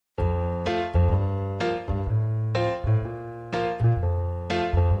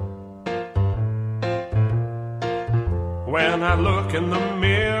When I look in the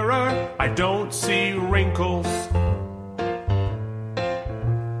mirror, I don't see wrinkles.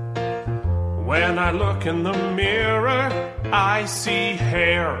 When I look in the mirror, I see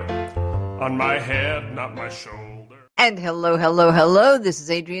hair on my head, not my shoulder. And hello, hello, hello. This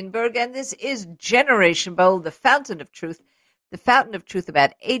is Adrienne Berg, and this is Generation Bold, the fountain of truth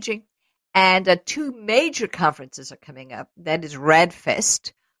about aging. And two major conferences are coming up. That is RAAD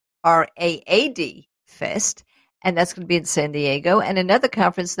R-A-A-D Fest, and that's going to be in San Diego. And another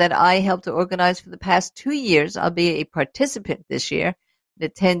conference that I helped to organize for the past 2 years. I'll be a participant this year, an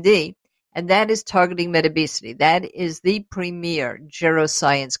attendee, and that is Targeting Metabesity. That is the premier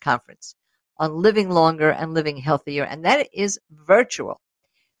geroscience conference on living longer and living healthier, and that is virtual.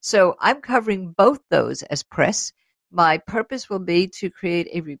 So I'm covering both those as press. My purpose will be to create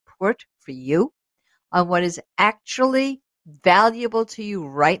a report for you on what is actually valuable to you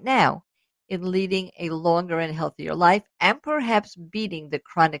right now in leading a longer and healthier life and perhaps beating the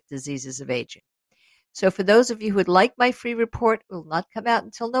chronic diseases of aging. So for those of you who would like my free report, it will not come out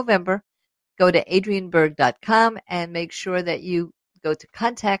until November. Go to adrienneberg.com and make sure that you go to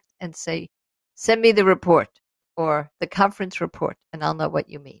contact and say, send me the report or the conference report, and I'll know what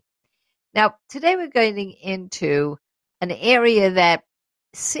you mean. Now, today we're getting into an area that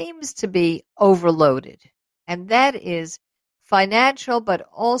seems to be overloaded, and that is financial but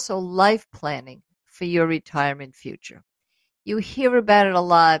also life planning for your retirement future. You hear about it a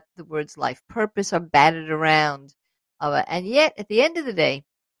lot. The words life purpose are batted around. And yet, at the end of the day,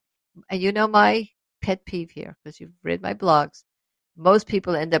 and you know my pet peeve here because you've read my blogs, most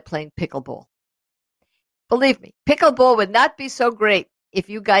people end up playing pickleball. Believe me, pickleball would not be so great if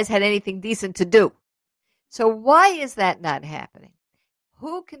you guys had anything decent to do. So why is that not happening?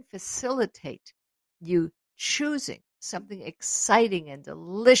 Who can facilitate you choosing something exciting and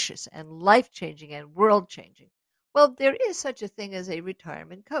delicious and life-changing and world-changing? Well, there is such a thing as a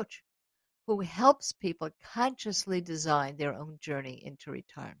retirement coach who helps people consciously design their own journey into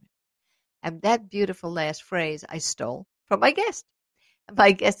retirement. And that beautiful last phrase I stole from my guest.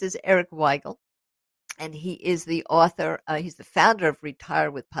 My guest is Eric Weigel, and he is the author, he's the founder of Retire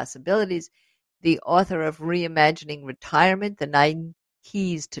with Possibilities, the author of Reimagining Retirement, the 9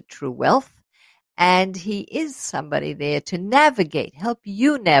 Keys to True Wealth. And he is somebody there to help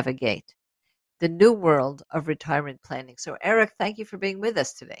you navigate the new world of retirement planning. So, Eric, thank you for being with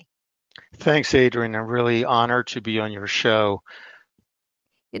us today. Thanks, Adrienne. I'm really honored to be on your show.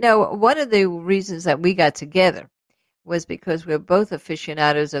 You know, one of the reasons that we got together was because we're both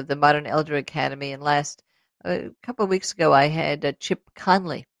aficionados of the Modern Elder Academy. And a couple of weeks ago, I had Chip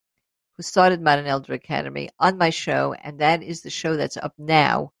Conley, who started Modern Elder Academy, on my show. And that is the show that's up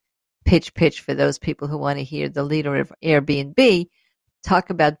now, Pitch for those people who want to hear the leader of Airbnb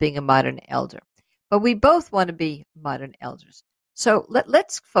talk about being a modern elder. But we both want to be modern elders. So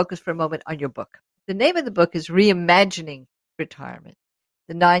let's focus for a moment on your book. The name of the book is Reimagining Retirement,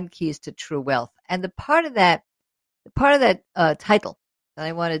 the 9 Keys to True Wealth. And the part of that title that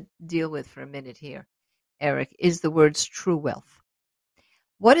I want to deal with for a minute here, Eric, is the words true wealth.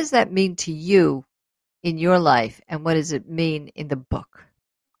 What does that mean to you in your life, and what does it mean in the book?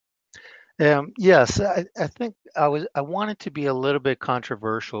 Yes, I think I wanted to be a little bit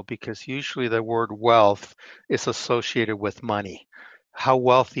controversial because usually the word wealth is associated with money. How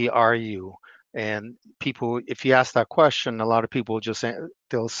wealthy are you? And people, if you ask that question, a lot of people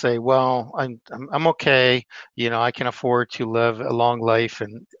they'll say, "Well, I'm okay. I can afford to live a long life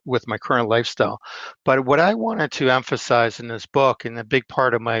and with my current lifestyle." But what I wanted to emphasize in this book, and a big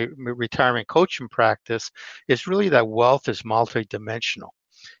part of my retirement coaching practice, is really that wealth is multidimensional.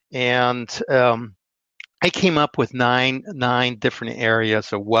 And I came up with nine different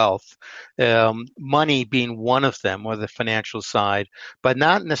areas of wealth, money being one of them, or the financial side, but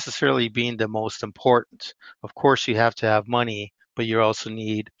not necessarily being the most important. Of course, you have to have money, but you also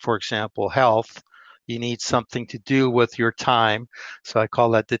need, for example, health. You need something to do with your time. So I call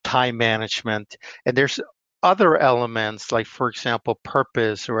that the time management. And there's other elements, like, for example,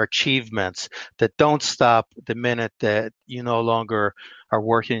 purpose or achievements that don't stop the minute that you no longer are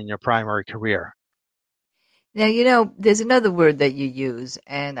working in your primary career. Now, there's another word that you use,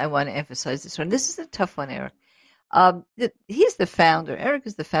 and I want to emphasize this one. This is a tough one, Eric. He's the founder. Eric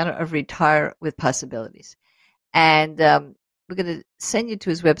is the founder of Retire with Possibilities. And we're going to send you to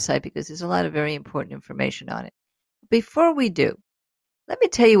his website because there's a lot of very important information on it. Before we do, let me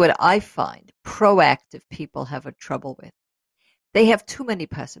tell you what I find proactive people have a trouble with. They have too many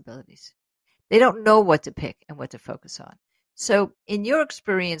possibilities. They don't know what to pick and what to focus on. So in your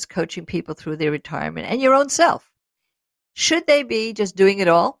experience coaching people through their retirement and your own self, should they be just doing it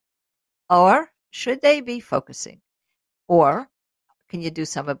all? Or should they be focusing? Or can you do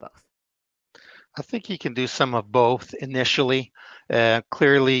some of both? I think you can do some of both initially.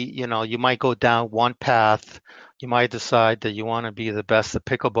 Clearly, you might go down one path. You might decide that you want to be the best at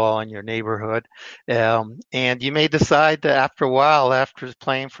pickleball in your neighborhood. And you may decide that after a while, after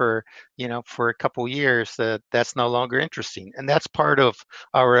playing for a couple years, that that's no longer interesting. And that's part of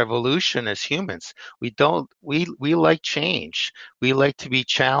our evolution as humans. We like change. We like to be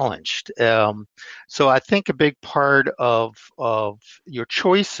challenged. So I think a big part of your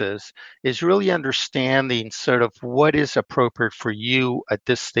choices is really understanding sort of what is appropriate for you at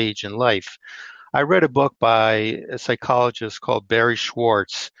this stage in life. I read a book by a psychologist called Barry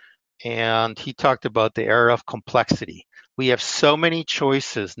Schwartz, and he talked about the era of complexity. We have so many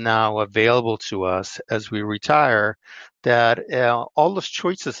choices now available to us as we retire that all those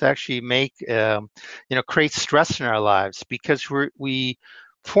choices actually create stress in our lives because we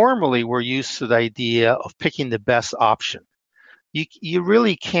formerly were used to the idea of picking the best option. You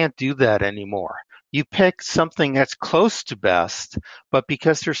really can't do that anymore. You pick something that's close to best, but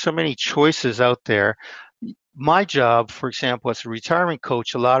because there's so many choices out there, my job, for example, as a retirement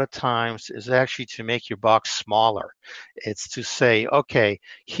coach, a lot of times is actually to make your box smaller. It's to say, okay,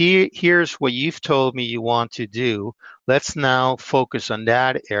 here's what you've told me you want to do. Let's now focus on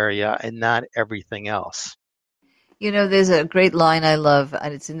that area and not everything else. There's a great line I love,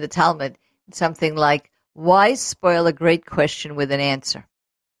 and it's in the Talmud. It's something like, "Why spoil a great question with an answer?"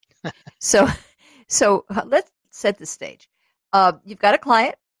 So, let's set the stage. You've got a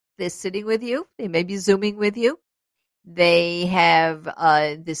client. They're sitting with you. They may be Zooming with you. They have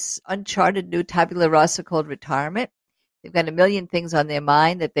this uncharted new tabula rasa called retirement. They've got a million things on their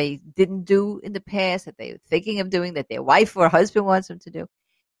mind that they didn't do in the past, that they're thinking of doing, that their wife or husband wants them to do.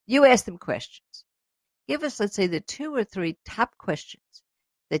 You ask them questions. Give us, let's say, the 2 or 3 top questions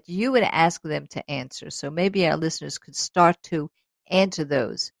that you would ask them to answer. So maybe our listeners could start to answer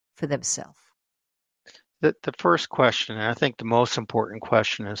those for themselves. The first question, and I think the most important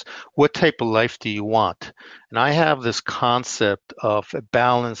question, is what type of life do you want? And I have this concept of a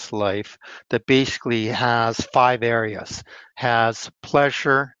balanced life that basically has 5 areas, has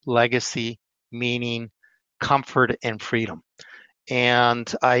pleasure, legacy, meaning, comfort, and freedom.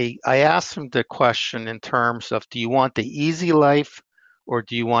 And I asked them the question in terms of, do you want the easy life or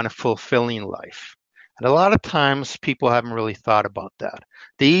do you want a fulfilling life? And a lot of times people haven't really thought about that.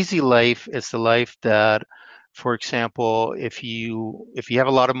 The easy life is the life that, for example, if you have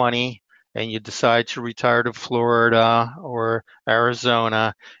a lot of money and you decide to retire to Florida or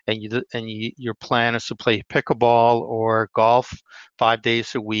Arizona, your plan is to play pickleball or golf 5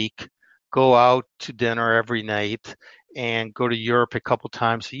 days a week, go out to dinner every night, and go to Europe a couple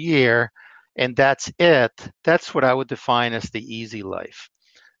times a year, and that's it. That's what I would define as the easy life.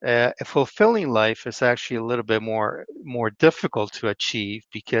 A fulfilling life is actually a little bit more difficult to achieve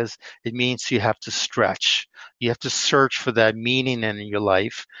because it means you have to stretch. You have to search for that meaning in your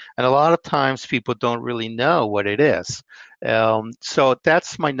life, and a lot of times people don't really know what it is. So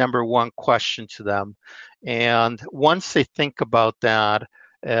that's my number one question to them. And once they think about that,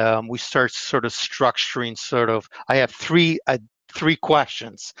 we start sort of structuring. I have three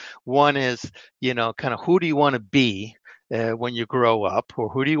questions. One is, kind of who do you want to be when you grow up, or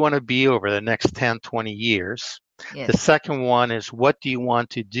who do you want to be over the next 10, 20 years? Yes. The second one is, what do you want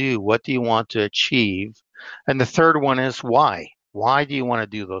to do? What do you want to achieve? And the third one is, why? Why do you want to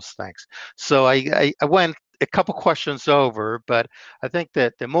do those things? So I went a couple questions over, but I think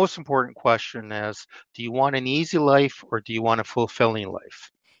that the most important question is, do you want an easy life or do you want a fulfilling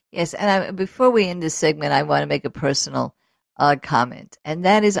life? Yes, and before we end this segment, I want to make a personal comment, and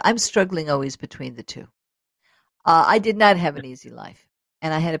that is I'm struggling always between the two. I did not have an easy life,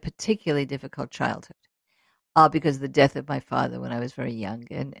 and I had a particularly difficult childhood because of the death of my father when I was very young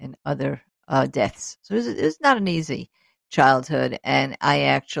and other deaths. So it was not an easy childhood, and I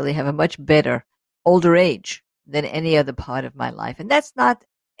actually have a much better older age than any other part of my life, and that's not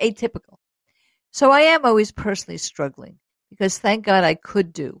atypical. So I am always personally struggling because thank God I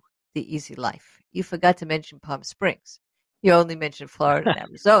could do the easy life. You forgot to mention Palm Springs. You only mentioned Florida and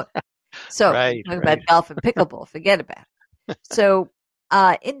Arizona. So Right, talk right. about golf and pickleball, forget about it. So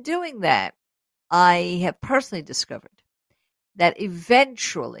in doing that, I have personally discovered that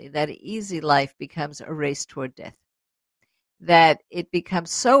eventually that easy life becomes a race toward death, that it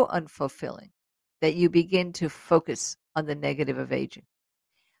becomes so unfulfilling that you begin to focus on the negative of aging.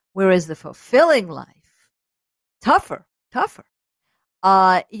 Whereas the fulfilling life, tougher,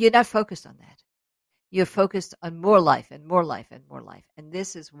 you're not focused on that. You're focused on more life and more life and more life. And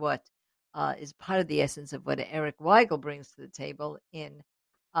this is what is part of the essence of what Eric Weigel brings to the table in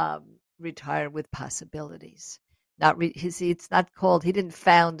Retire with Possibilities. It's not called. He didn't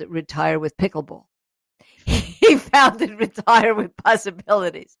found Retire with Pickleball. He founded Retire with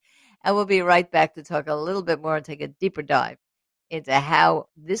Possibilities. And we'll be right back to talk a little bit more and take a deeper dive into how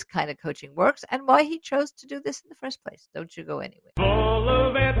this kind of coaching works and why he chose to do this in the first place. Don't you go anywhere. Full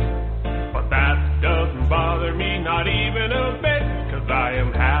of it, but that doesn't bother me, not even a bit, 'cause I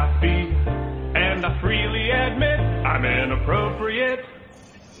am happy, and I freely admit I'm inappropriate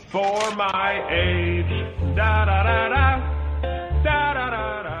for my age. Da-da-da-da,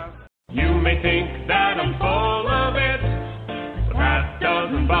 da-da-da-da. You may think that I'm full of it, but that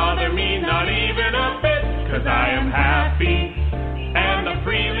doesn't bother me, not even a bit, 'cause I am happy, and I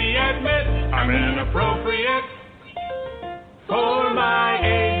freely admit I'm inappropriate for my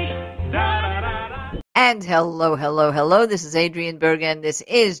age. Da-da-da-da. And hello, hello, hello. This is Adrienne Berg, and this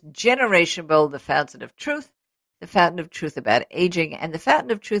is Generation Bold, the Fountain of Truth. The Fountain of Truth about aging. And the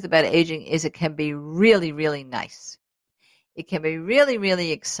Fountain of Truth about aging is it can be really, really nice. It can be really,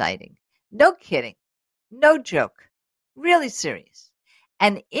 really exciting. No kidding. No joke. Really serious.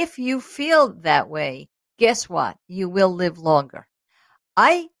 And if you feel that way, guess what? You will live longer.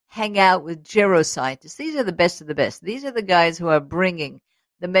 I hang out with geroscientists. These are the best of the best. These are the guys who are bringing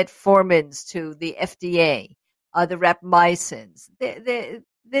the metformins to the FDA, the rapamycins.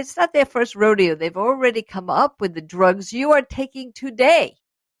 It's not their first rodeo. They've already come up with the drugs you are taking today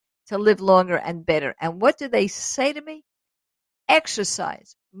to live longer and better. And what do they say to me?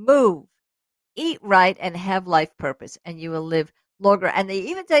 Exercise, move, eat right, and have life purpose, and you will live longer. And they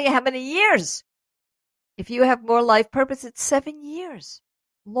even tell you how many years. If you have more life purpose, it's 7 years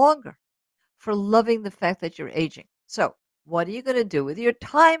longer for loving the fact that you're aging. So what are you going to do with your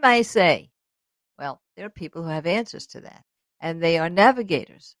time, I say? Well, there are people who have answers to that, and they are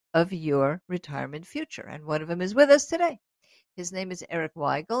navigators of your retirement future. And one of them is with us today. His name is Eric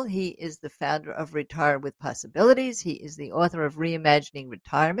Weigel. He is the founder of Retire with Possibilities. He is the author of Reimagining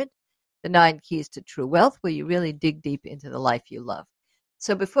Retirement, The 9 Keys to True Wealth, where you really dig deep into the life you love.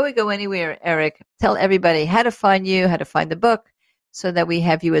 So before we go anywhere, Eric, tell everybody how to find you, how to find the book, so that we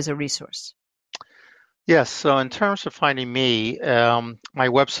have you as a resource. Yes, so in terms of finding me, my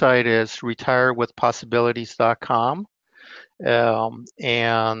website is retirewithpossibilities.com.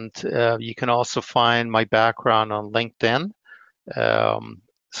 And you can also find my background on LinkedIn.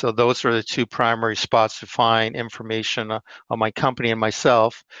 So those are the two primary spots to find information on my company and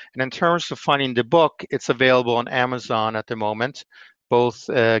myself. And in terms of finding the book, it's available on Amazon at the moment, both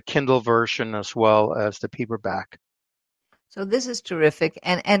Kindle version as well as the paperback. So this is terrific.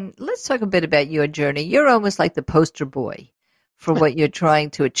 And let's talk a bit about your journey. You're almost like the poster boy for what you're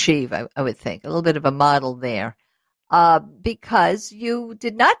trying to achieve, I would think. A little bit of a model there. Because you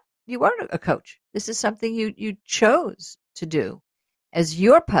weren't a coach. This is something you chose to do as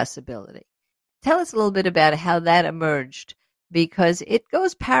your possibility. Tell us a little bit about how that emerged, because it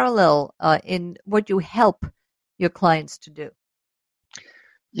goes parallel in what you help your clients to do.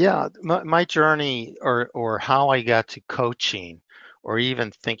 Yeah, my journey or how I got to coaching or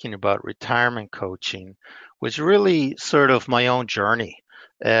even thinking about retirement coaching was really sort of my own journey.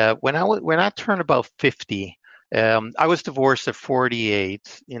 When I turned about 50, I was divorced at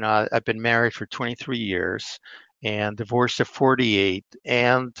 48. I've been married for 23 years and divorced at 48.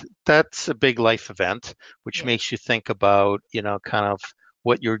 And that's a big life event, which makes you think about, kind of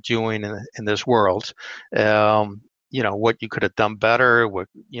what you're doing in this world. What you could have done better,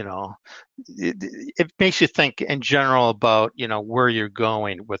 it makes you think in general about, where you're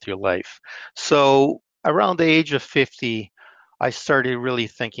going with your life. So around the age of 50, I started really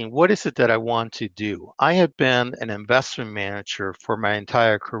thinking, what is it that I want to do? I had been an investment manager for my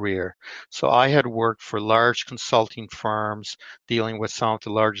entire career. So I had worked for large consulting firms dealing with some of the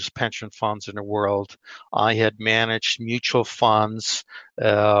largest pension funds in the world. I had managed mutual funds,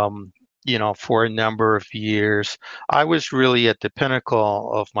 for a number of years. I was really at the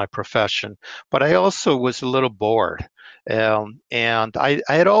pinnacle of my profession, but I also was a little bored. And I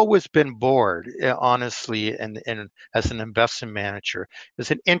had always been bored, honestly, and as an investment manager. It was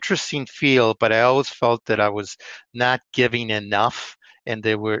an interesting field, but I always felt that I was not giving enough. And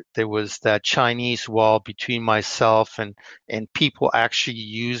there was that Chinese wall between myself and people actually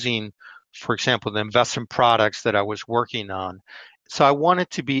using, for example, the investment products that I was working on. So I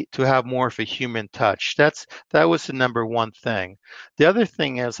wanted to have more of a human touch. That was the number one thing. The other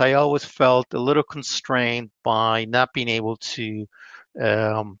thing is I always felt a little constrained by not being able to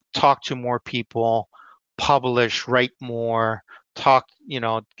talk to more people, publish, write more, talk,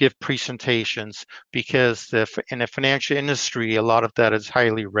 give presentations, because in the financial industry, a lot of that is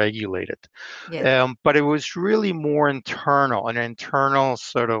highly regulated. Yes. But it was really more internal, an internal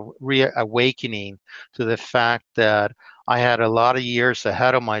sort of reawakening to the fact that I had a lot of years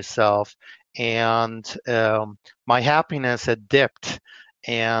ahead of myself, and my happiness had dipped,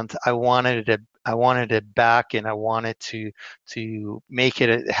 and I wanted it back, and I wanted to make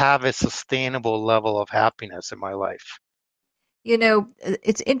it have a sustainable level of happiness in my life.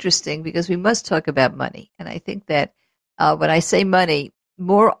 It's interesting because we must talk about money. And I think that when I say money,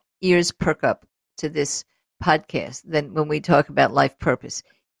 more ears perk up to this podcast than when we talk about life purpose.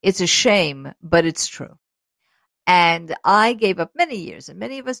 It's a shame, but it's true. And I gave up many years, and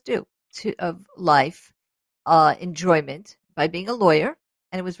many of us do, of life enjoyment by being a lawyer,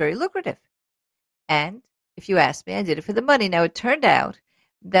 and it was very lucrative. And if you ask me, I did it for the money. Now, it turned out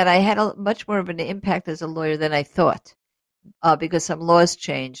that I had much more of an impact as a lawyer than I thought because some laws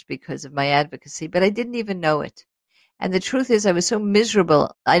changed because of my advocacy, but I didn't even know it. And the truth is, I was so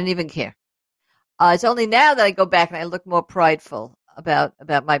miserable, I didn't even care. It's only now that I go back and I look more prideful about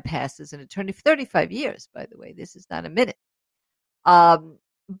my past as an attorney for 35 years, by the way. This is not a minute.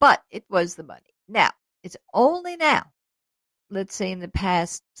 But it was the money. Now, it's only now, let's say in the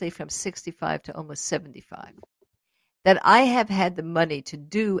past, say from 65 to almost 75, that I have had the money to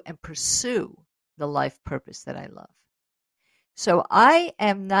do and pursue the life purpose that I love. So I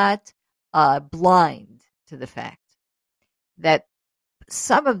am not blind to the fact that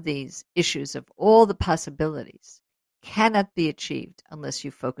some of these issues of all the possibilities cannot be achieved unless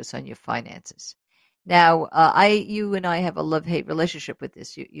you focus on your finances. Now, you and I have a love-hate relationship with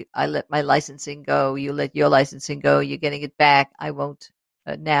this. I let my licensing go. You let your licensing go. You're getting it back. I won't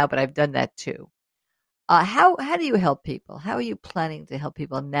now, but I've done that too. How do you help people? How are you planning to help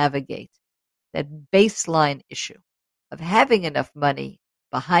people navigate that baseline issue of having enough money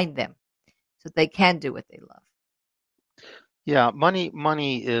behind them so that they can do what they love? Yeah,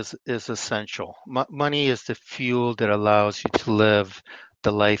 money is essential. Money is the fuel that allows you to live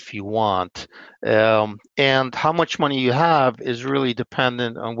the life you want. And how much money you have is really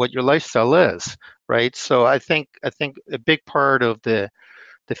dependent on what your lifestyle is, right? So I think a big part of the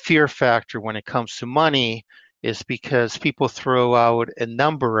fear factor when it comes to money is because people throw out a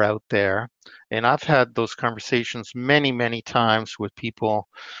number out there. And I've had those conversations many, many times with people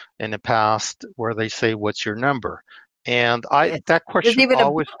in the past where they say, "What's your number?" And I Yes. that There's question even a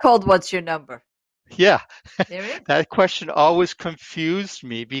always, book called What's Your Number? yeah, There is. that question always confused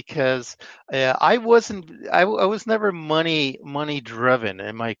me because I was never money driven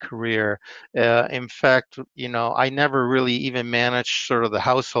in my career. In fact, I never really even managed sort of the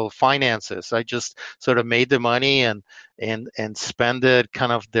household finances. I just sort of made the money and spend it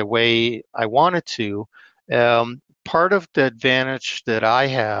kind of the way I wanted to. Part of the advantage that I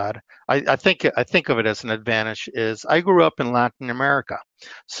had, I think of it as an advantage, is I grew up in Latin America.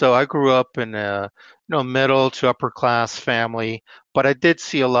 So I grew up in a middle to upper class family, but I did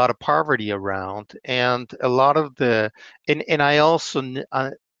see a lot of poverty around, and a lot of and I also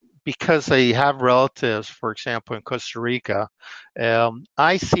because I have relatives, for example, in Costa Rica,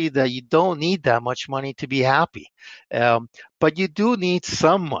 I see that you don't need that much money to be happy, but you do need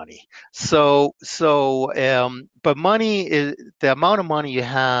some money. But money is the amount of money you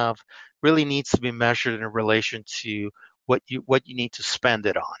have really needs to be measured in relation to what you need to spend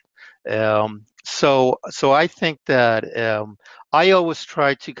it on. So I think that I always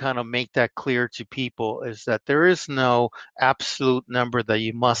try to kind of make that clear to people is that there is no absolute number that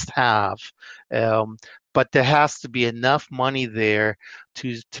you must have, um, but there has to be enough money there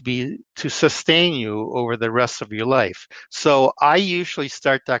to sustain you over the rest of your life. So I usually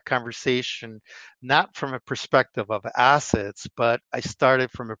start that conversation not from a perspective of assets, but I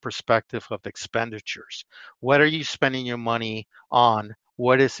started from a perspective of expenditures. What are you spending your money on?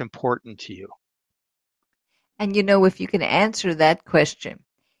 What is important to you? And if you can answer that question,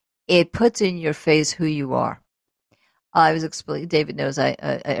 it puts in your face who you are. I was explaining. David knows.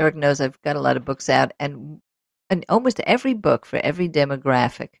 Eric knows. I've got a lot of books out, and almost every book for every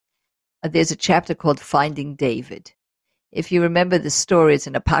demographic, there's a chapter called "Finding David." If you remember the story, it's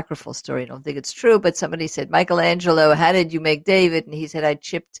an apocryphal story. I don't think it's true, but somebody said, "Michelangelo, how did you make David?" And he said, "I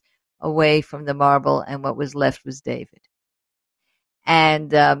chipped away from the marble, and what was left was David." And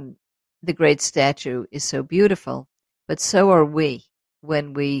the great statue is so beautiful, but so are we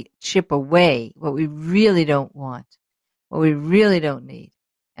when we chip away what we really don't want, what we really don't need,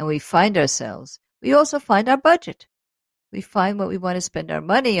 and we find ourselves. We also find our budget. We find what we want to spend our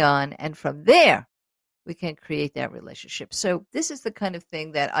money on, and from there, we can create that relationship. So this is the kind of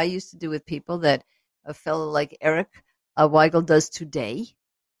thing that I used to do with people that a fellow like Eric Weigel does today,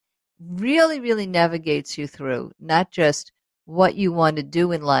 really, really navigates you through not just what you want to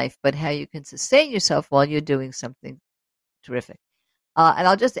do in life, but how you can sustain yourself while you're doing something terrific. And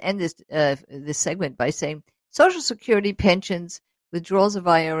I'll just end this segment by saying Social Security, pensions, withdrawals of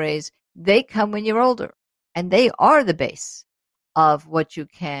IRAs, they come when you're older, and they are the base of what you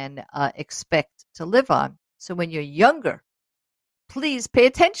can expect to live on. So when you're younger, please pay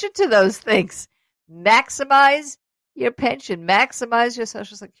attention to those things. Maximize your pension, maximize your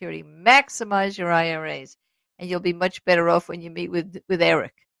Social Security, maximize your IRAs, and you'll be much better off when you meet with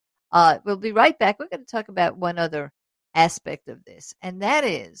Eric. We'll be right back. We're going to talk about one other aspect of this, and that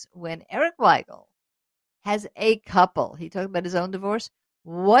is when Eric Weigel has a couple. He talked about his own divorce.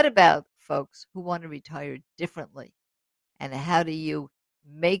 What about folks who want to retire differently? And how do you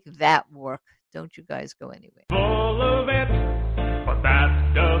make that work? Don't you guys go anywhere. Full of it, but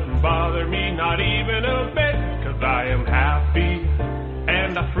that doesn't bother me, not even a bit, 'cause I am happy,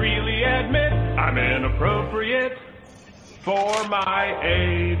 and I freely admit I'm inappropriate for my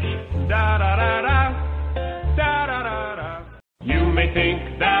age. Da-da-da-da. Da-da-da-da. You may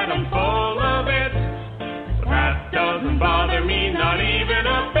think that I'm full of it, but that doesn't bother me, not even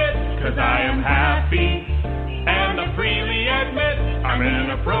a bit, 'cause I am happy, and I freely admit I'm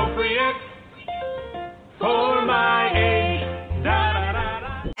inappropriate for my age.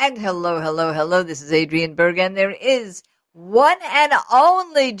 Da-da-da-da. And hello, hello, hello. This is Adrienne Berg, and there is one and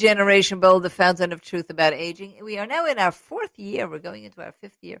only Generation Bold, the fountain of truth about aging. We are now in our 4th year. We're going into our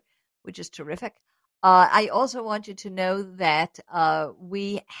 5th year, which is terrific. I also want you to know that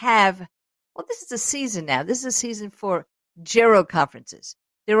we have, well, this is a season now. This is a season for Gero conferences.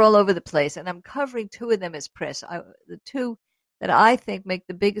 They're all over the place, and I'm covering 2 of them as press. The 2 that I think make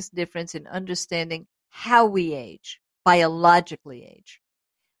the biggest difference in understanding how we age, biologically age.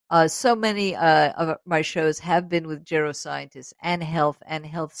 So many of my shows have been with geroscientists and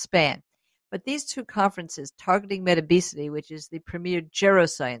health span. But these 2 conferences, Targeting Metabesity, which is the premier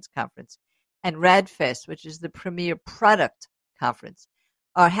geroscience conference, and RADFest, which is the premier product conference,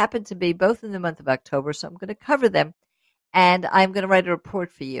 happen to be both in the month of October. So I'm going to cover them, and I'm going to write a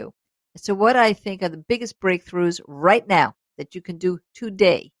report for you. So what I think are the biggest breakthroughs right now that you can do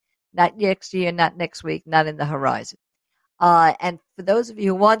today, not next year, not next week, not in the horizon. And for those of you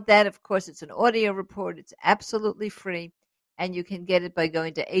who want that, of course, it's an audio report. It's absolutely free, and you can get it by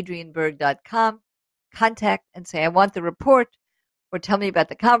going to adrienneberg.com, contact and say, I want the report, or tell me about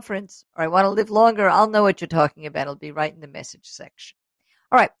the conference, or I want to live longer. I'll know what you're talking about. It'll be right in the message section.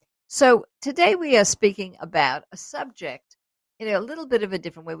 All right. So today we are speaking about a subject in a little bit of a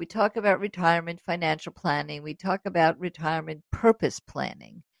different way. We talk about retirement financial planning. We talk about retirement purpose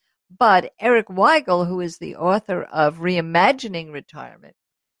planning. But Eric Weigel, who is the author of Reimagining Retirement,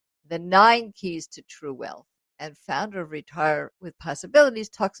 The 9 Keys to True Wealth, and founder of Retire with Possibilities,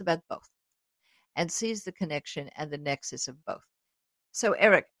 talks about both and sees the connection and the nexus of both. So,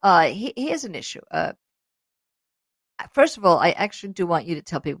 Eric, here's an issue. First of all, I actually do want you to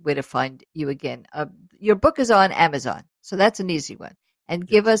tell people where to find you again. Your book is on Amazon, so that's an easy one. And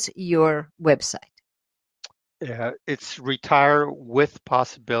give us your website. Yeah, it's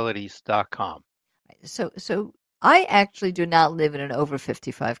retirewithpossibilities.com. So I actually do not live in an over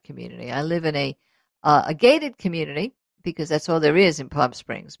 55 community. I live in a gated community because that's all there is in Palm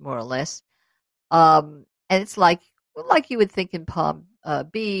Springs, more or less. And it's like you would think in Palm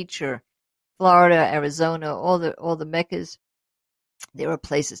Beach or Florida, Arizona, all the meccas. There are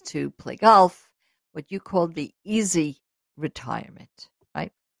places to play golf, what you call the easy retirement,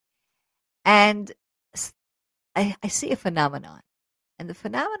 right? And I see a phenomenon, and the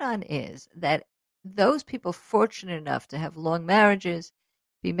phenomenon is that those people fortunate enough to have long marriages,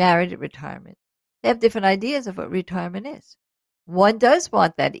 be married at retirement, they have different ideas of what retirement is. One does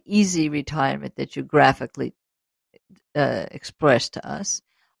want that easy retirement that you graphically expressed to us.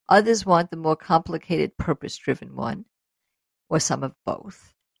 Others want the more complicated, purpose-driven one, or some of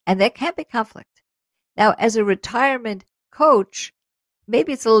both. And there can be conflict. Now, as a retirement coach,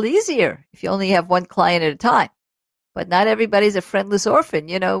 maybe it's a little easier if you only have one client at a time. But not everybody's a friendless orphan.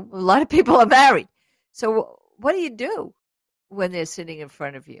 You know, a lot of people are married. So what do you do when they're sitting in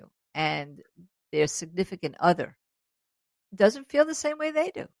front of you and their significant other doesn't feel the same way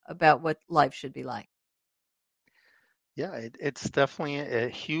they do about what life should be like? Yeah, it's definitely a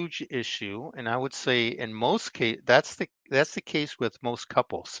huge issue, and I would say in most cases that's the case with most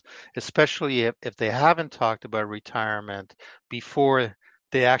couples, especially if they haven't talked about retirement before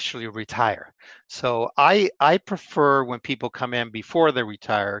they actually retire. So I prefer when people come in before they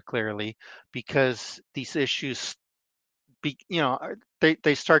retire, clearly, because these issues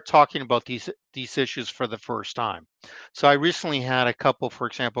they start talking about these issues for the first time. So I recently had a couple, for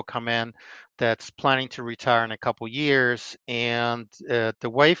example, come in that's planning to retire in a couple years, and the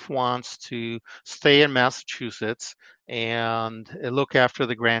wife wants to stay in Massachusetts and look after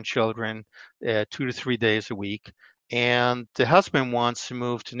the grandchildren 2 to 3 days a week, and the husband wants to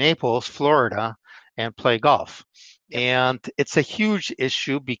move to Naples, Florida, and play golf. Yep. And it's a huge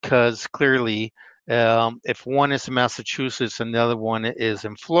issue because clearly, if one is in Massachusetts and the other one is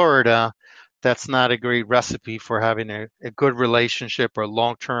in Florida, that's not a great recipe for having a good relationship or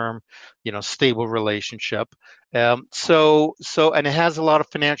long-term, stable relationship. And it has a lot of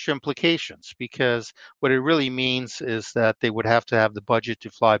financial implications because what it really means is that they would have to have the budget to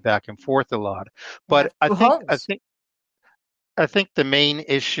fly back and forth a lot. And have But I two think I homes. think I think the main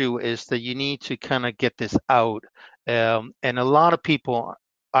issue is that you need to kind of get this out. And a lot of people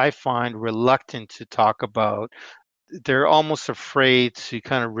I find reluctant to talk about. They're almost afraid to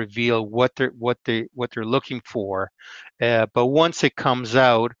kind of reveal what they're looking for. But once it comes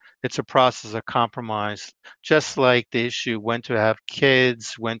out, it's a process of compromise. Just like the issue when to have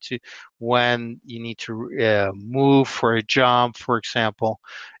kids, when you need to move for a job, for example.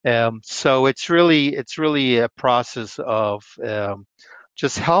 So it's really a process of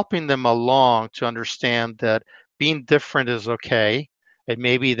just helping them along to understand that being different is okay, and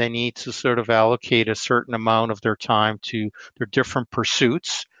maybe they need to sort of allocate a certain amount of their time to their different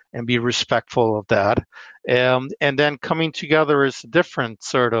pursuits and be respectful of that. And then coming together is a different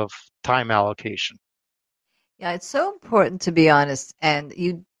sort of time allocation. Yeah, it's so important to be honest, and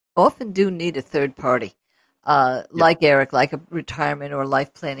you often do need a third party, Yeah, like Eric, like a retirement or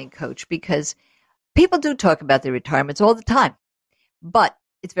life planning coach, because people do talk about their retirements all the time, but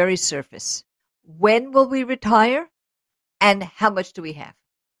it's very surface. When will we retire, and how much do we have?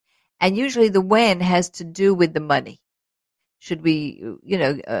 And usually, the when has to do with the money. Should we,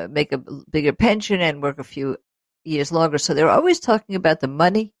 make a bigger pension and work a few years longer? So they're always talking about the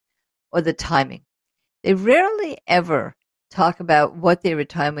money or the timing. They rarely ever talk about what their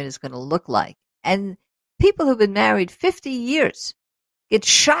retirement is going to look like. And people who've been married 50 years get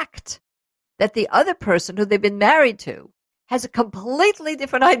shocked that the other person who they've been married to has a completely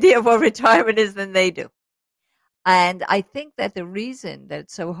different idea of what retirement is than they do. And I think that the reason that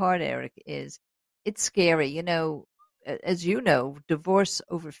it's so hard, Eric, is it's scary. As you know, divorce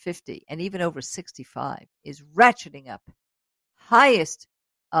over 50 and even over 65 is ratcheting up. Highest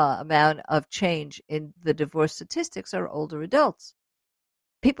amount of change in the divorce statistics are older adults.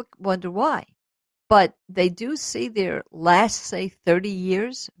 People wonder why, but they do see their last, say, 30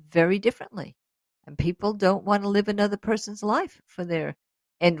 years very differently. And people don't want to live another person's life for their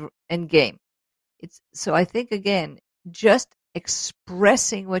end game. So I think, again, just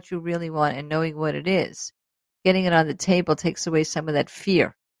expressing what you really want and knowing what it is, getting it on the table takes away some of that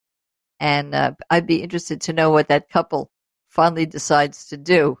fear. And I'd be interested to know what that couple finally decides to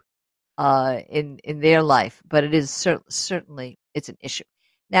do in their life. But it is certainly it's an issue.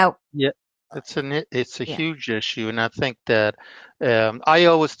 Now, yeah, it's a yeah, huge issue, and I think that I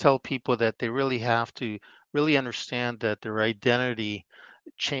always tell people that they really have to really understand that their identity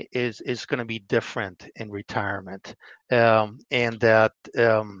is going to be different in retirement, and that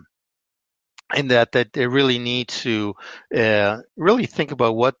they really need to really think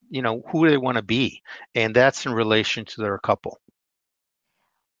about who they want to be, and that's in relation to their couple.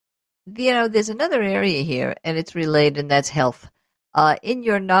 there's another area here, and it's related, and that's health. In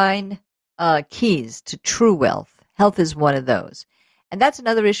your 9 keys to true wealth, health is one of those. And that's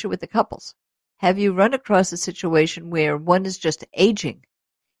another issue with the couples. Have you run across a situation where one is just aging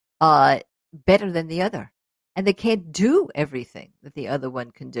uh, better than the other, and they can't do everything that the other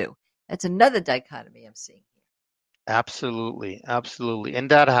one can do? That's another dichotomy I'm seeing here. Absolutely, absolutely. And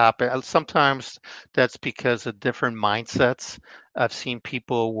that happens. Sometimes that's because of different mindsets. I've seen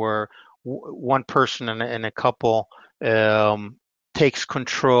people where one person in a couple um, takes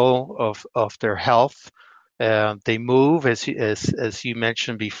control of their health. They move, as you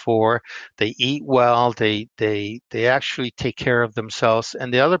mentioned before. They eat well. They actually take care of themselves,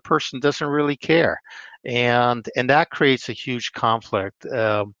 and the other person doesn't really care, and that creates a huge conflict.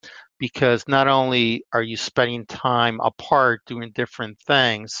 Because not only are you spending time apart doing different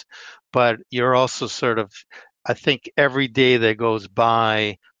things, but you're also sort of, I think every day that goes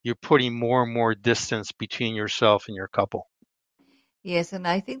by, you're putting more and more distance between yourself and your couple. Yes, and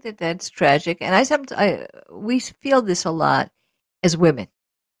I think that that's tragic. And we feel this a lot as women.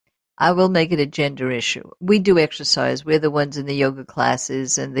 I will make it a gender issue. We do exercise. We're the ones in the yoga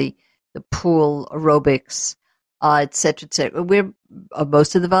classes and the pool aerobics, et cetera, et cetera. We're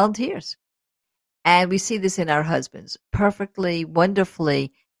most of the volunteers. And we see this in our husbands. Perfectly,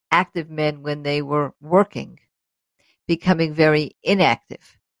 wonderfully active men when they were working, becoming very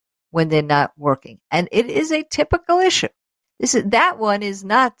inactive when they're not working. And it is a typical issue. That one is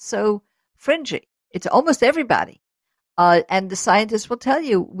not so fringy. It's almost everybody. And the scientists will tell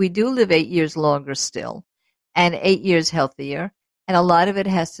you we do live 8 years longer still and 8 years healthier. And a lot of it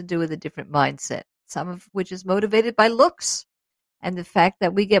has to do with a different mindset, some of which is motivated by looks and the fact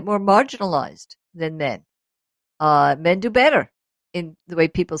that we get more marginalized than men. Men do better in the way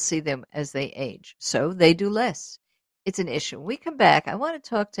people see them as they age. So they do less. It's an issue. When we come back, I want to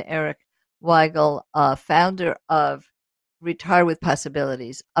talk to Eric Weigel, founder of Retire with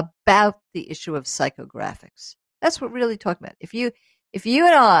Possibilities, about the issue of psychographics. That's what we're really talking about. If you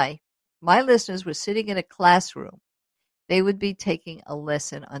and I, my listeners, were sitting in a classroom, they would be taking a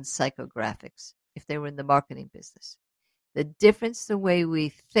lesson on psychographics if they were in the marketing business. The difference, the way we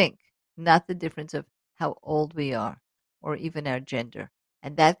think, not the difference of how old we are or even our gender.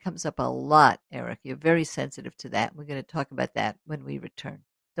 And that comes up a lot, Eric. You're very sensitive to that. We're going to talk about that when we return.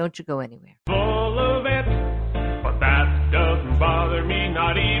 Don't you go anywhere. Full of it, but that doesn't bother me,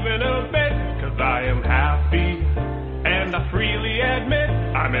 not even a bit, 'cause I am happy, and I freely admit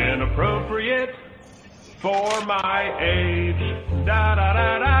I'm inappropriate for my age.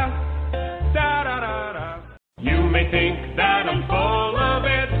 Da-da-da-da, da-da-da-da. You may think that I'm full of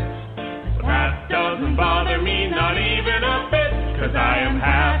it, but that doesn't bother me, not even a bit, 'cause I am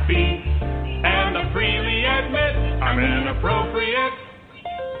happy, and I freely admit I'm inappropriate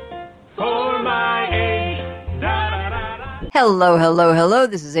for my age. Da-da-da-da. Hello, hello, hello.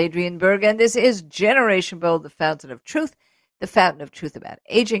 This is Adrienne Berg, and this is Generation Bold, the fountain of truth about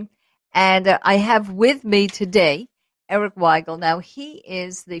aging. And I have with me today Eric Weigel. Now, he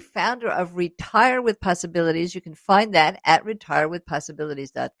is the founder of Retire with Possibilities. You can find that at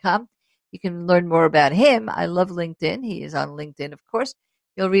retirewithpossibilities.com. You can learn more about him. I love LinkedIn. He is on LinkedIn, of course.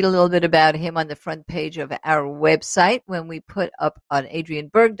 You'll read a little bit about him on the front page of our website when we put up on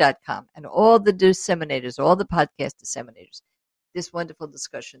adrienneberg.com and all the disseminators, all the podcast disseminators, this wonderful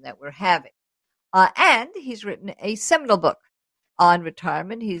discussion that we're having. And he's written a seminal book on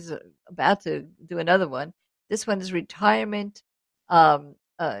retirement. He's about to do another one. This one is Retirement,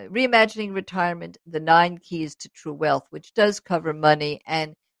 Reimagining Retirement, The 9 Keys to True Wealth, which does cover money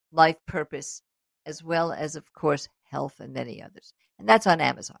and life purpose, as well as, of course, health and many others. And that's on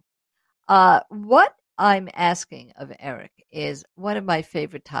Amazon. What I'm asking of Eric is one of my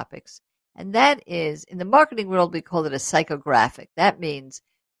favorite topics, and that is, in the marketing world, we call it a psychographic. That means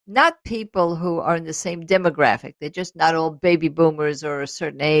not people who are in the same demographic. They're just not all baby boomers or a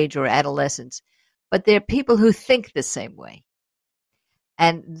certain age or adolescents, but they're people who think the same way.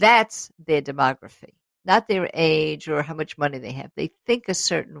 And that's their demography, not their age or how much money they have. They think a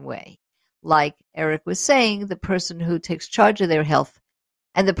certain way. Like Eric was saying, the person who takes charge of their health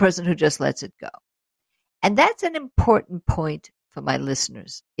and the person who just lets it go. And that's an important point for my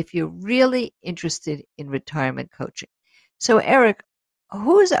listeners if you're really interested in retirement coaching. So, Eric,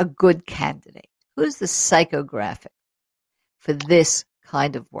 who's a good candidate? Who's the psychographic for this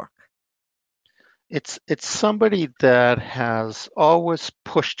kind of work? It's somebody that has always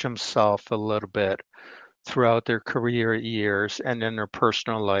pushed himself a little bit throughout their career years and in their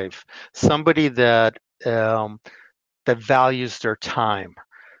personal life. Somebody that values their time.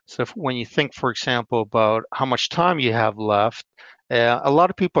 So when you think, for example, about how much time you have left, a lot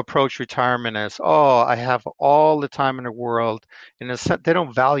of people approach retirement as, I have all the time in the world, and they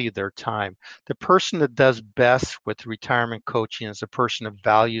don't value their time. The person that does best with retirement coaching is the person that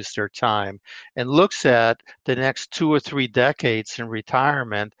values their time and looks at the next 2 or 3 decades in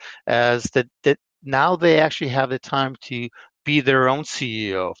retirement as that now they actually have the time to be their own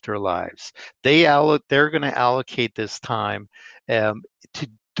CEO of their lives. They're going to allocate this time to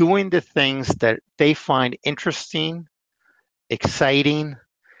doing the things that they find interesting, exciting,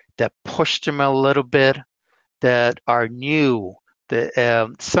 that push them a little bit, that are new,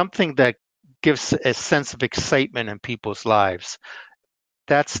 something that gives a sense of excitement in people's lives.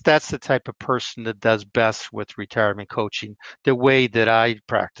 That's the type of person that does best with retirement coaching, the way that I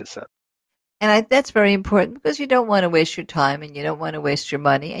practice it. And that's very important because you don't want to waste your time and you don't want to waste your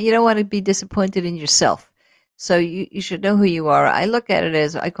money and you don't want to be disappointed in yourself. So you should know who you are. I look at it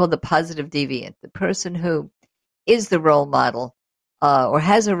as I call the positive deviant, the person who is the role model or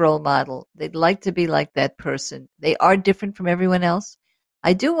has a role model. They'd like to be like that person. They are different from everyone else.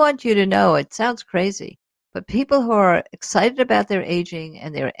 I do want you to know, it sounds crazy, but people who are excited about their aging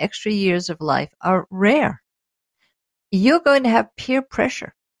and their extra years of life are rare. You're going to have peer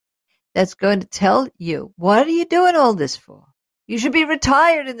pressure that's going to tell you, what are you doing all this for? You should be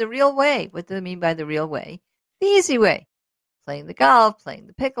retired in the real way. What do I mean by the real way? The easy way. Playing the golf, playing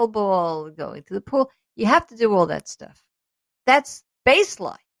the pickleball, going to the pool. You have to do all that stuff. That's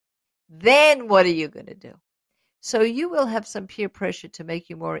baseline. Then what are you going to do? So you will have some peer pressure to make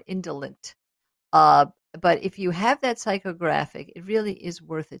you more indolent. But if you have that psychographic, it really is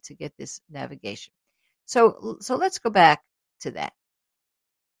worth it to get this navigation. So let's go back to that.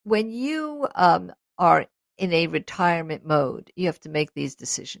 When you are in a retirement mode, you have to make these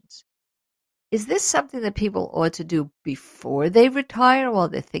decisions. Is this something that people ought to do before they retire while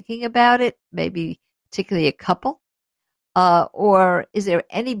they're thinking about it? Maybe particularly a couple? Or is there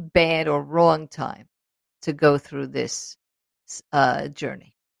any bad or wrong time to go through this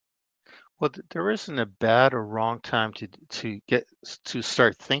journey? Well, there isn't a bad or wrong time to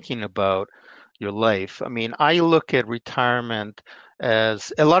start thinking about your life. I mean, I look at retirement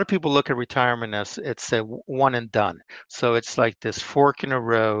as a lot of people look at retirement as it's a one and done. So it's like this fork in the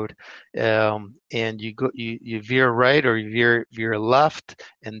road, and you veer right or you veer left,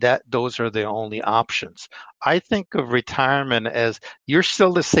 and those are the only options. I think of retirement as you're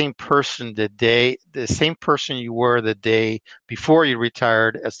still the same person you were the day before you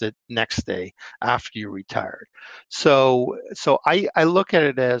retired as the next day after you retired. So I look at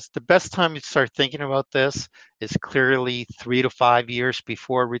it as the best time to start thinking about this is clearly 3 to 5 years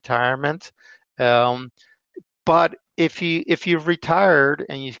before retirement. Um, but if you've retired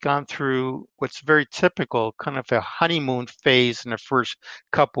and you've gone through what's very typical, kind of a honeymoon phase in the first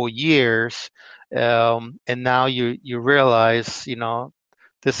couple years, and now you realize,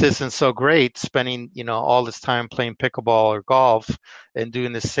 this isn't so great spending, all this time playing pickleball or golf and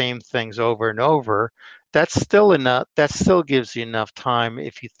doing the same things over and over. That's still enough. That still gives you enough time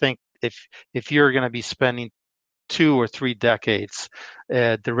if you think if you're going to be spending 2 or 3 decades,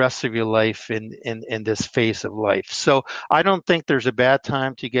 the rest of your life in this phase of life. So I don't think there's a bad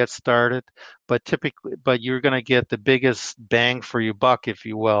time to get started, but you're going to get the biggest bang for your buck, if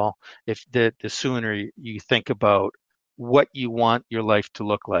you will, if the sooner you think about what you want your life to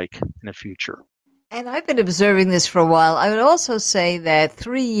look like in the future. And I've been observing this for a while. I would also say that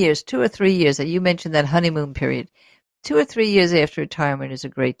 3 years, 2 or 3 years, and you mentioned that honeymoon period, 2 or 3 years after retirement is a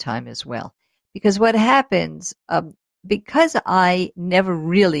great time as well. Because what happens, because I never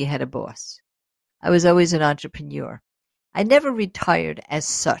really had a boss, I was always an entrepreneur. I never retired as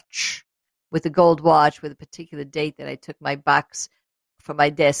such with a gold watch with a particular date that I took my box from my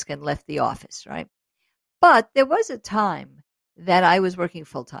desk and left the office, right? But there was a time that I was working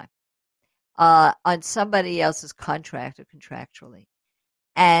full time on somebody else's contract or contractually.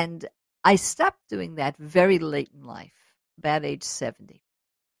 And I stopped doing that very late in life, about age 70.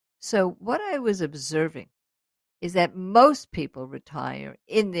 So what I was observing is that most people retire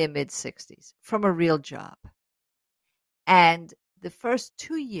in their mid-60s from a real job. And the first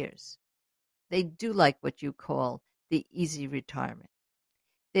 2 years, they do like what you call the easy retirement.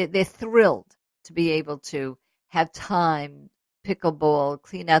 They're thrilled to be able to have time, pickleball,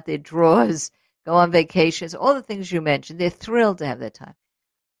 clean out their drawers, go on vacations, all the things you mentioned. They're thrilled to have that time.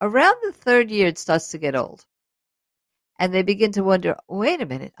 Around the third year, it starts to get old. And they begin to wonder, wait a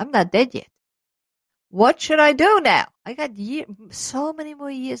minute, I'm not dead yet. What should I do now? I got so many more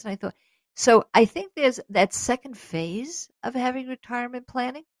years than I thought. So I think there's that second phase of having retirement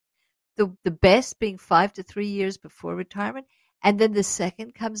planning, the best being 5 to 3 years before retirement. And then the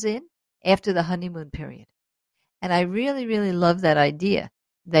second comes in after the honeymoon period. And I really, really love that idea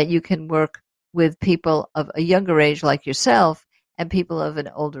that you can work with people of a younger age like yourself and people of an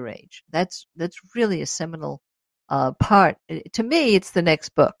older age. That's really a seminal part. To me, it's the next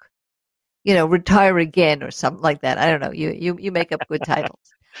book. Retire Again or something like that. I don't know. You make up good titles,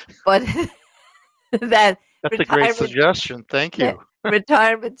 but that's a great suggestion. Thank you.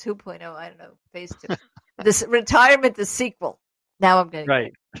 Retirement 2.0. I don't know. Phase 2. This retirement, the sequel. Now I'm going to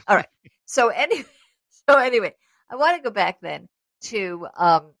right. All right. So anyway, I want to go back then to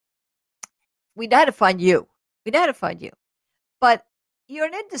we know how to find you. We know how to find you, but you're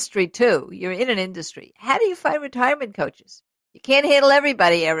an industry too. You're in an industry. How do you find retirement coaches? You can't handle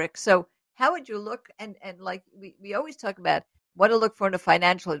everybody, Eric. So how would you look? And like we always talk about what to look for in a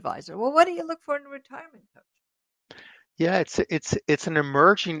financial advisor. Well, what do you look for in a retirement coach? Yeah, it's an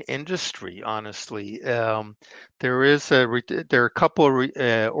emerging industry, honestly. There are a couple of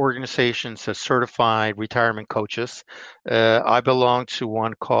organizations that certify retirement coaches. I belong to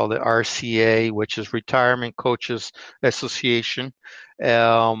one called the RCA, which is Retirement Coaches Association.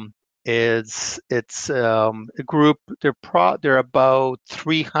 It's a group. There are about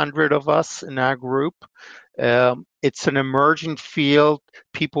 300 of us in our group. It's an emerging field.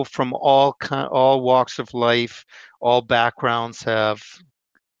 People from all walks of life, all backgrounds have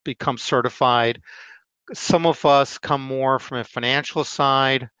become certified. Some of us come more from a financial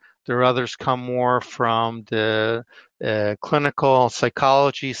side. There are others come more from the clinical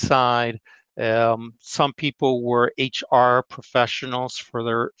psychology side. Some people were HR professionals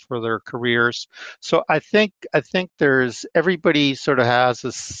for their careers. So I think there's everybody sort of has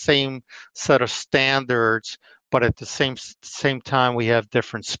the same set of standards, but at the same time we have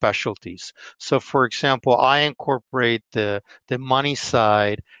different specialties. So for example, I incorporate the money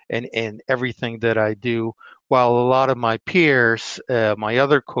side and everything that I do, while a lot of my peers, the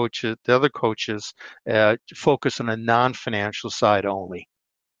other coaches, focus on a non-financial side only.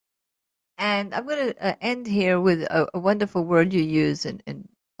 And I'm going to end here with a wonderful word you use, and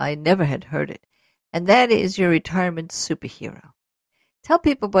I never had heard it, and that is your retirement superhero. Tell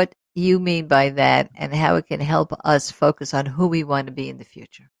people what you mean by that and how it can help us focus on who we want to be in the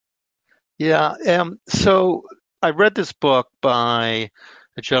future. Yeah, so I read this book by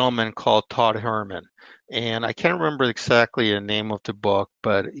a gentleman called Todd Herman, and I can't remember exactly the name of the book,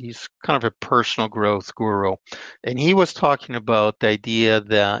 but he's kind of a personal growth guru. And he was talking about the idea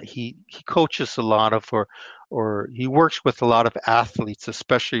that he coaches a lot of or he works with a lot of athletes,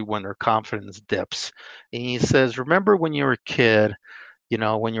 especially when their confidence dips. And he says, remember when you were a kid,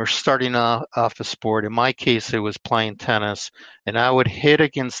 when you're starting off a sport, in my case, it was playing tennis, and I would hit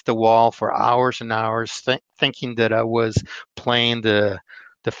against the wall for hours and hours, thinking that I was playing the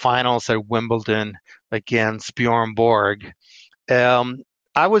finals at Wimbledon against Bjorn Borg. Um,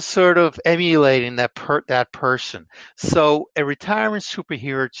 I was sort of emulating that person. So a retirement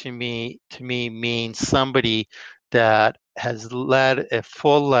superhero to me means somebody that has led a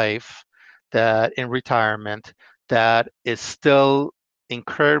full life, that in retirement, that is still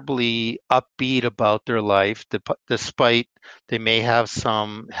incredibly upbeat about their life, despite they may have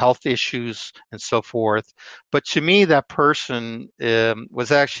some health issues and so forth. But to me, that person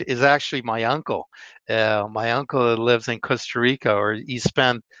is actually my uncle. My uncle lives in Costa Rica, or he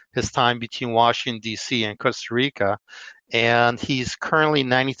spent his time between Washington, D.C. and Costa Rica, and he's currently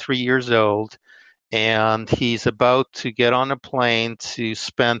 93 years old, and he's about to get on a plane to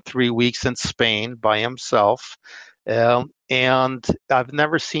spend 3 weeks in Spain by himself. And I've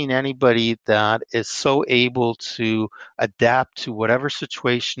never seen anybody that is so able to adapt to whatever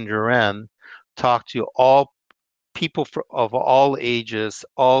situation you're in, talk to all people of all ages,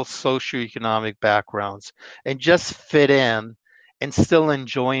 all socioeconomic backgrounds, and just fit in and still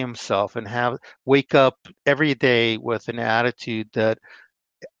enjoy himself and wake up every day with an attitude that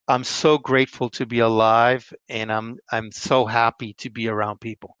I'm so grateful to be alive and I'm so happy to be around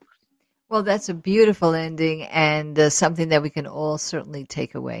people. Well, that's a beautiful ending and something that we can all certainly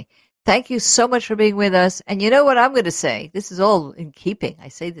take away. Thank you so much for being with us. And you know what I'm going to say? This is all in keeping. I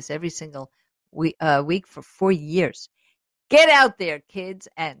say this every single week for 4 years. Get out there, kids,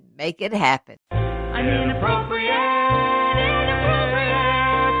 and make it happen. I'm inappropriate.